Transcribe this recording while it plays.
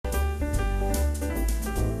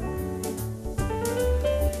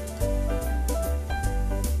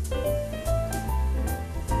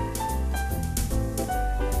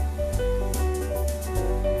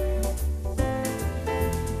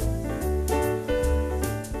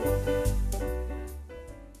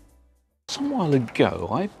Some while ago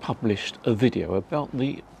I published a video about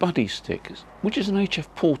the Buddistick, which is an HF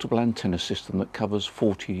portable antenna system that covers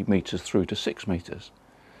 40 metres through to 6 metres.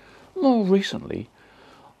 More recently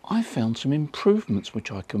I found some improvements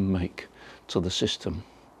which I can make to the system.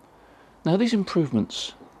 Now these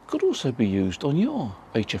improvements could also be used on your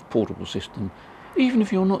HF portable system even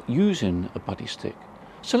if you're not using a Buddistick.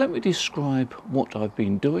 So let me describe what I've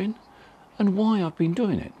been doing and why I've been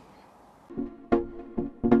doing it.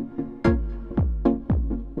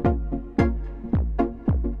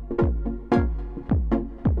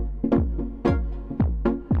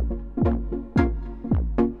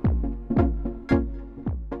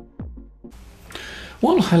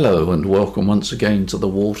 Well, hello and welcome once again to the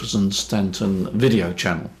Waters and Stanton video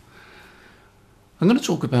channel. I'm going to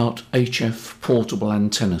talk about HF portable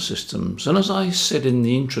antenna systems, and as I said in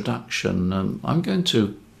the introduction, I'm going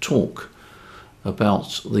to talk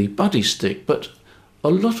about the Buddistick, but a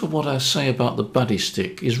lot of what I say about the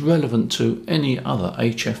Buddistick is relevant to any other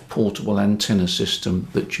HF portable antenna system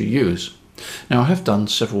that you use. Now I have done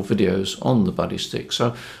several videos on the Buddistick,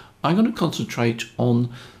 so I'm going to concentrate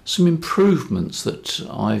on some improvements that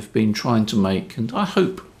I've been trying to make, and I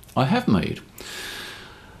hope I have made.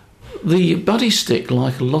 The Buddistick,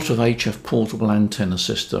 like a lot of HF portable antenna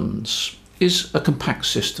systems, is a compact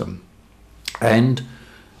system, and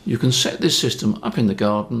you can set this system up in the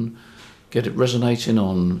garden, get it resonating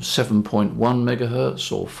on 7.1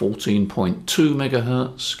 megahertz or 14.2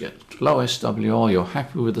 megahertz, get low SWR, you're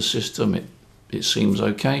happy with the system, it seems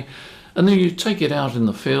okay. And then you take it out in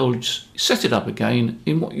the field, set it up again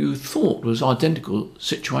in what you thought was identical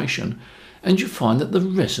situation, and you find that the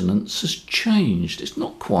resonance has changed. It's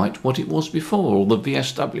not quite what it was before, or the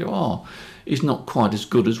VSWR is not quite as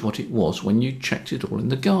good as what it was when you checked it all in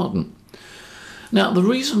the garden. Now the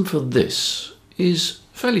reason for this is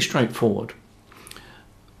fairly straightforward.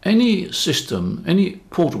 Any system, any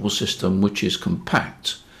portable system which is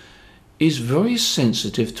compact is very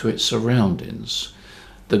sensitive to its surroundings.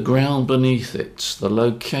 The ground beneath it, the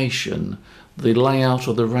location, the layout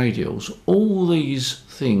of the radials, all these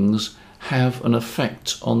things have an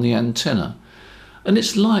effect on the antenna. And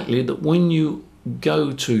it's likely that when you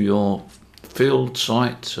go to your field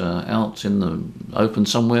site out in the open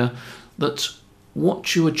somewhere, that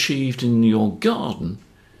what you achieved in your garden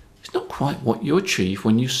is not quite what you achieve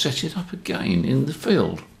when you set it up again in the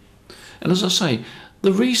field. And as I say,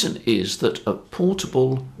 the reason is that a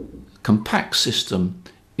portable compact system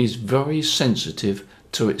is very sensitive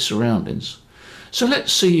to its surroundings. So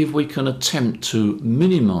let's see if we can attempt to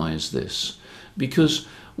minimize this, because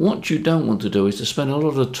what you don't want to do is to spend a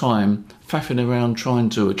lot of time faffing around trying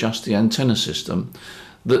to adjust the antenna system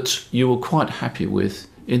that you were quite happy with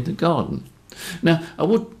in the garden. Now I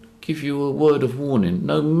would give you a word of warning: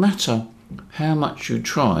 no matter how much you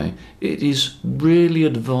try, it is really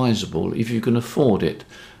advisable, if you can afford it,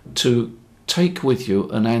 to take with you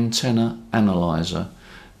an antenna analyzer.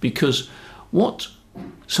 Because what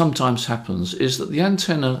sometimes happens is that the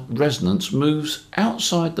antenna resonance moves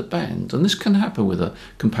outside the band, and this can happen with a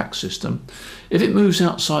compact system. If it moves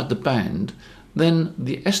outside the band, then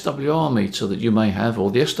the SWR meter that you may have, or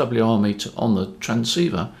the SWR meter on the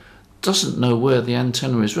transceiver, doesn't know where the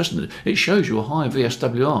antenna is resonant. It shows you a high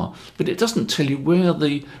VSWR, but it doesn't tell you where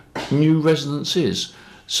the new resonance is.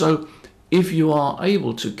 So if you are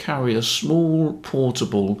able to carry a small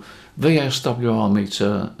portable VSWR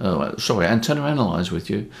meter, antenna analyzer with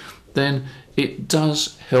you, then it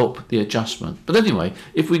does help the adjustment. But anyway,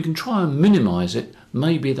 if we can try and minimize it,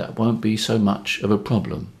 maybe that won't be so much of a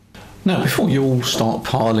problem. Now, before you all start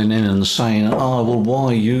piling in and saying, oh, well,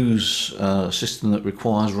 why use a system that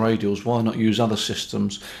requires radials? Why not use other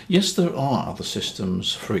systems? Yes, there are other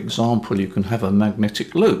systems. For example, you can have a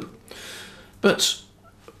magnetic loop. But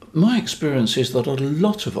my experience is that a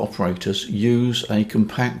lot of operators use a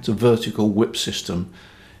compact vertical whip system.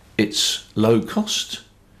 It's low cost,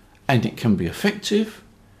 and it can be effective,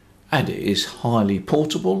 and it is highly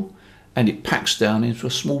portable, and it packs down into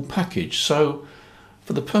a small package. So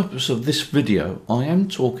for the purpose of this video, I am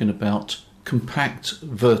talking about compact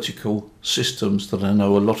vertical systems that I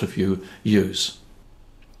know a lot of you use.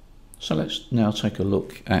 So let's now take a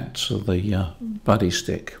look at the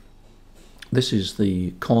Buddistick. This is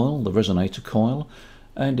the coil, the resonator coil,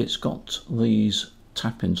 and it's got these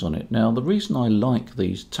tap-ins on it. Now the reason I like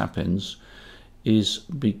these tap-ins is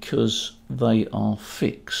because they are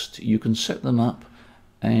fixed. You can set them up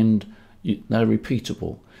and they're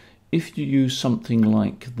repeatable. If you use something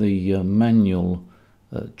like the manual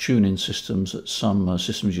tuning systems that some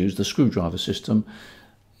systems use, the screwdriver system,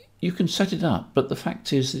 you can set it up, but the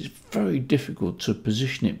fact is it's very difficult to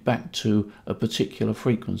position it back to a particular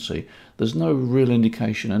frequency. There's no real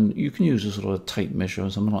indication, and you can use a sort of a tape measure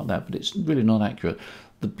or something like that, but it's really not accurate.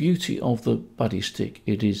 The beauty of the Buddistick,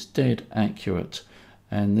 it is dead accurate,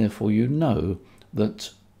 and therefore you know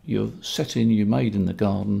that your setting you made in the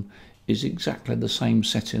garden is exactly the same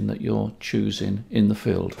setting that you're choosing in the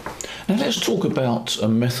field. Now let's talk about a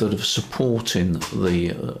method of supporting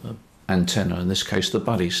the antenna, in this case the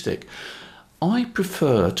Buddistick. I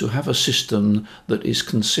prefer to have a system that is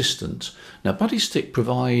consistent. Now Buddistick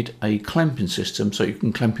provide a clamping system so you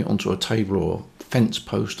can clamp it onto a table or fence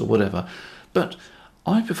post or whatever, but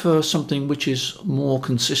I prefer something which is more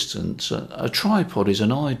consistent. A tripod is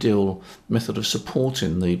an ideal method of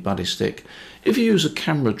supporting the Buddistick. If you use a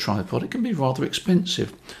camera tripod, it can be rather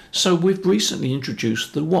expensive. So we've recently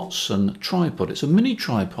introduced the Watson tripod. It's a mini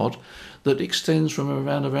tripod that extends from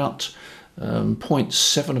around about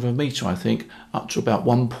 0.7 of a metre, I think, up to about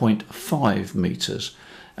 1.5 metres.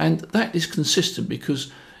 And that is consistent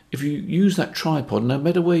because if you use that tripod, no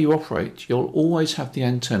matter where you operate, you'll always have the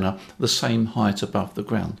antenna the same height above the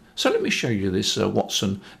ground. So let me show you this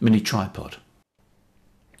Watson mini tripod.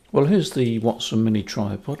 Well, here's the Watson mini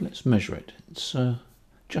tripod. Let's measure it. It's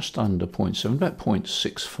just under 0.7, about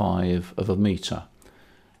 0.65 of a metre.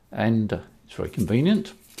 And it's very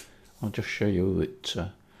convenient. I'll just show you it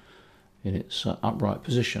in its upright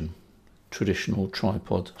position. Traditional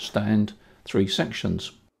tripod stand, 3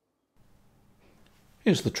 sections.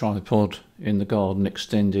 Here's the tripod in the garden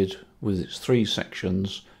extended with its 3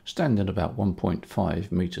 sections, standing about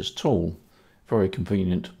 1.5 metres tall. Very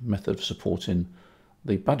convenient method of supporting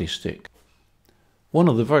the Buddistick. One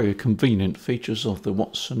of the very convenient features of the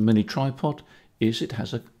Watson mini tripod is it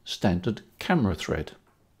has a standard camera thread.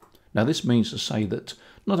 Now this means to say that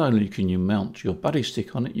not only can you mount your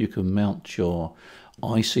Buddistick on it, you can mount your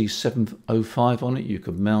IC705 on it, you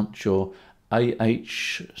can mount your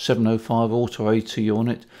AH705 Auto AT on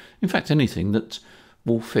it. In fact, anything that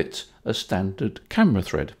will fit a standard camera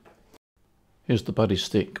thread. Here's the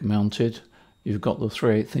Buddistick mounted. You've got the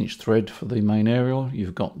 3/8 inch thread for the main aerial.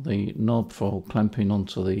 You've got the knob for clamping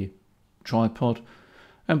onto the tripod.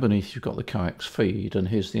 And beneath you've got the coax feed. And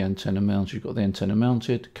here's the antenna mounted. You've got the antenna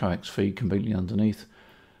mounted, coax feed completely underneath.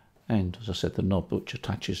 And as I said, the knob which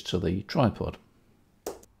attaches to the tripod.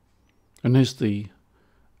 And there's the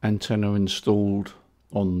antenna installed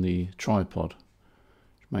on the tripod,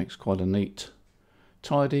 which makes quite a neat,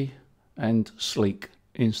 tidy and sleek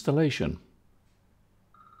installation.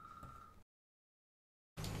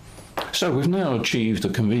 So we've now achieved a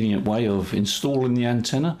convenient way of installing the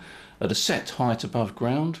antenna at a set height above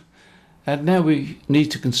ground, and now we need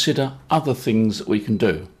to consider other things that we can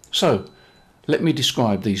do. So let me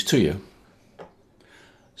describe these to you.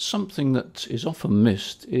 Something that is often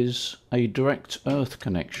missed is a direct earth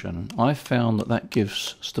connection. I've found that that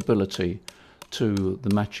gives stability to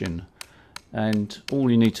the matching, and all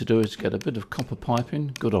you need to do is get a bit of copper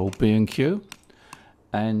piping, good old B&Q,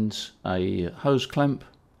 and a hose clamp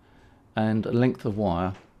and a length of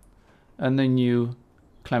wire, and then you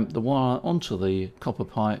clamp the wire onto the copper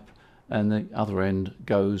pipe and the other end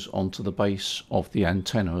goes onto the base of the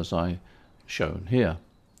antenna as I shown here.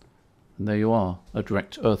 And there you are, a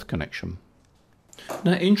direct earth connection.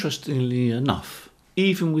 Now interestingly enough,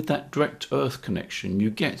 even with that direct earth connection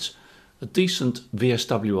you get a decent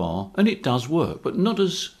VSWR, and it does work, but not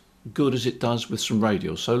as good as it does with some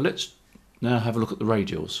radials. So let's now have a look at the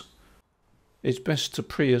radials. It's best to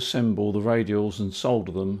pre-assemble the radials and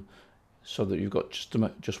solder them so that you've got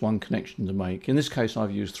just one connection to make. In this case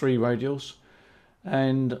I've used 3 radials,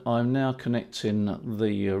 and I'm now connecting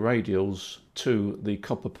the radials to the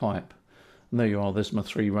copper pipe. And there you are, there's my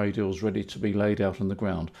 3 radials ready to be laid out on the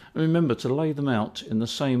ground. And remember to lay them out in the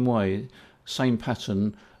same way, same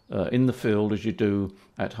pattern in the field as you do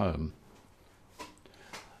at home.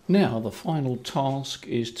 Now the final task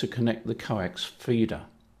is to connect the coax feeder.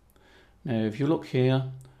 Now if you look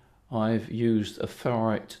here, I've used a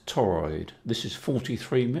ferrite toroid. This is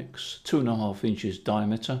 43 mix, 2.5 inches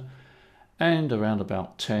diameter, and around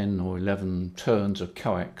about 10 or 11 turns of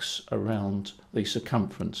coax around the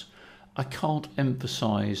circumference. I can't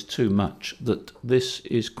emphasize too much that this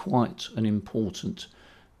is quite an important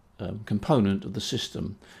component of the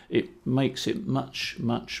system. It makes it much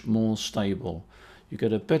more stable. You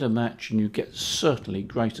get a better match and you get certainly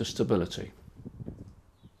greater stability.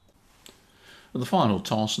 The final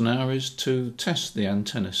task now is to test the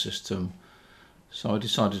antenna system. So I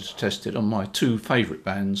decided to test it on my 2 favourite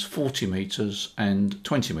bands, 40 metres and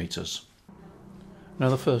 20 metres. Now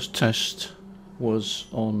the first test was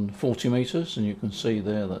on 40 metres, and you can see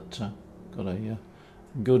there that got a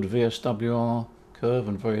good VSWR curve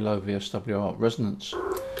and very low VSWR resonance.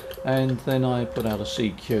 And then I put out a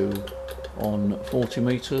CQ on 40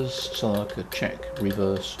 meters so that I could check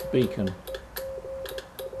reverse beacon.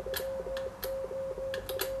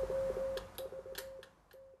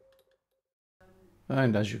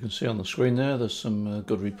 And as you can see on the screen there, there's some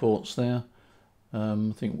good reports there.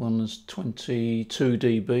 I think one is 22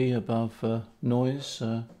 dB above noise,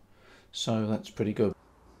 so that's pretty good.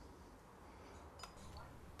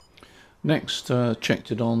 Next,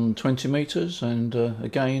 checked it on 20 meters, and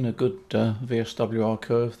again a good VSWR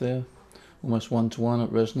curve there, almost 1-to-1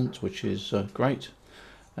 at resonance, which is great.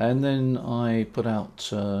 And then I put out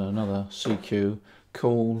another CQ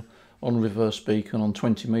call on reverse beacon on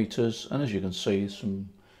 20 meters, and as you can see, some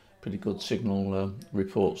pretty good signal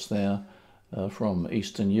reports there from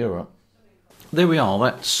Eastern Europe. There we are.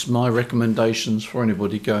 That's my recommendations for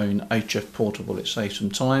anybody going HF portable. It saves some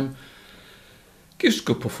time, gives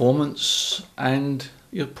good performance, and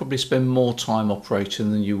you'll probably spend more time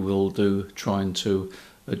operating than you will do trying to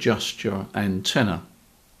adjust your antenna.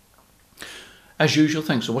 As usual,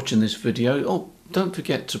 thanks for watching this video. Oh, don't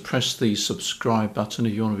forget to press the subscribe button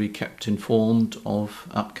if you want to be kept informed of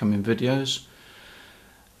upcoming videos.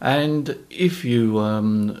 And if you are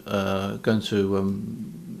going to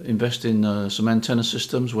invest in some antenna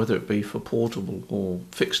systems, whether it be for portable or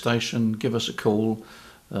fixed station, give us a call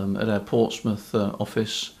at our Portsmouth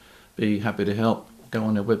office. Be happy to help. Go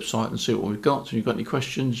on their website and see what we've got. If you've got any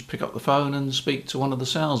questions, pick up the phone and speak to one of the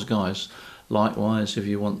sales guys. Likewise, if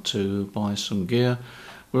you want to buy some gear,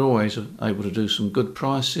 we're always able to do some good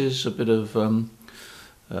prices, a bit of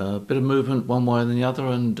movement one way or the other,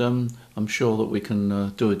 and I'm sure that we can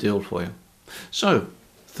do a deal for you. So,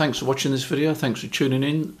 thanks for watching this video, thanks for tuning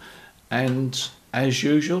in, and as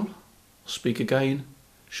usual, I'll speak again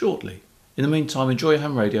shortly. In the meantime, enjoy your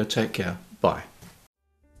ham radio, take care, bye.